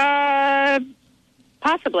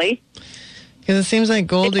 Possibly. Because it seems like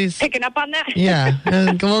Goldie's... Picking up on that? Yeah.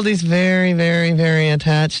 Goldie's very, very, very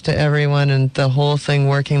attached to everyone and the whole thing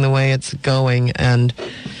working the way it's going. And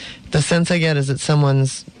the sense I get is that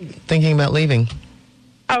someone's thinking about leaving.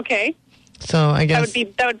 Okay. So I guess...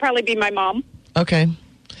 That would probably be my mom. Okay.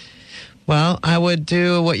 Well, I would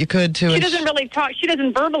do what you could to... She doesn't really talk. She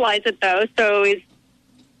doesn't verbalize it, though. So is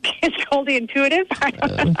Goldie intuitive?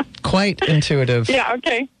 Quite intuitive. Yeah,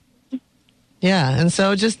 okay. Yeah, and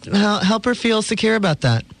so just help her feel secure about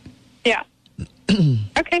that. Yeah.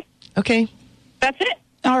 Okay. Okay. That's it.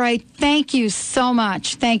 All right. Thank you so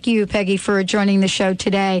much. Thank you, Peggy, for joining the show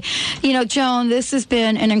today. Joan, this has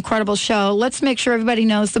been an incredible show. Let's make sure everybody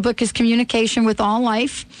knows the book is Communication with All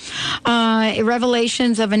Life,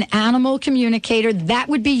 Revelations of an Animal Communicator. That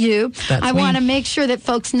would be you. I want to make sure that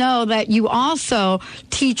folks know that you also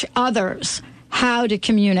teach others how to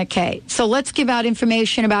communicate. So let's give out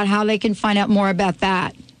information about how they can find out more about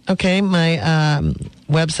that. Okay, my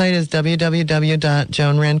website is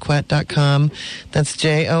www.joanranquet.com. That's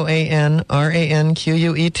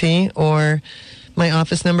JOANRANQUET, or my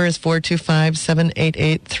office number is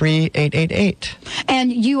 425-788-3888.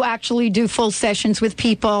 And you actually do full sessions with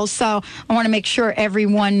people, so I want to make sure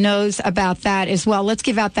everyone knows about that as well. Let's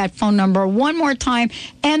give out that phone number one more time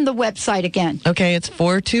and the website again. Okay, it's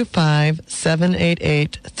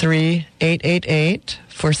 425-788-3888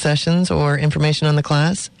 for sessions or information on the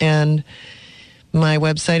class. And my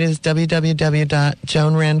website is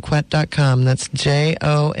www.joanranquet.com. That's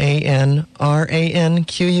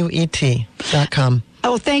JOANRANQUET.com.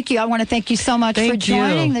 Oh, thank you. I want to thank you so much for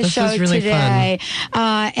joining the show today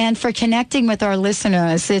and for connecting with our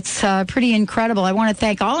listeners. It's pretty incredible. I want to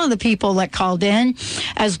thank all of the people that called in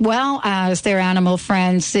as well as their animal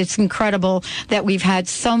friends. It's incredible that we've had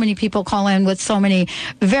so many people call in with so many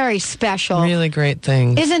very special, really great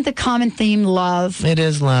things. Isn't the common theme love? It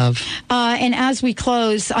is love. And as we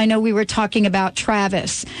close, I know we were talking about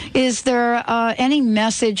Travis. Is there any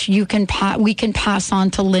message we can pass on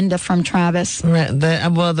to Linda from Travis? Right.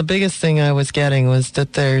 Well, the biggest thing I was getting was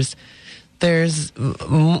that there's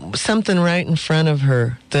something right in front of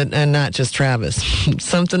her and not just Travis,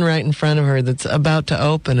 something right in front of her that's about to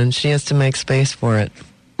open, and she has to make space for it.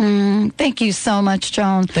 Thank you so much,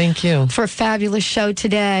 Joan. Thank you. For a fabulous show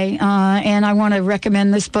today. And I want to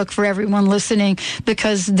recommend this book for everyone listening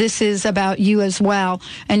because this is about you as well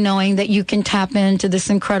and knowing that you can tap into this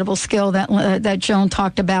incredible skill that Joan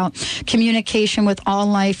talked about. Communication with All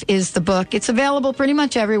Life is the book. It's available pretty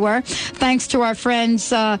much everywhere. Thanks to our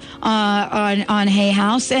friends on Hay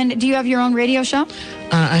House. And do you have your own radio show?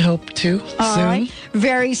 I hope to soon. All right.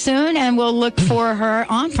 Very soon, and we'll look for her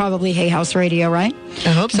on probably Hay House Radio, right? I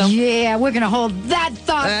hope so. Yeah, we're going to hold that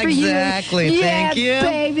thought for you. Exactly. Thank you.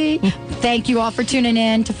 Baby. Thank you all for tuning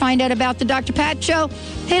in. To find out about the Dr. Pat Show,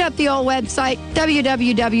 hit up the old website,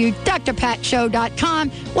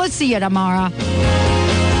 www.drpatshow.com. We'll see you tomorrow.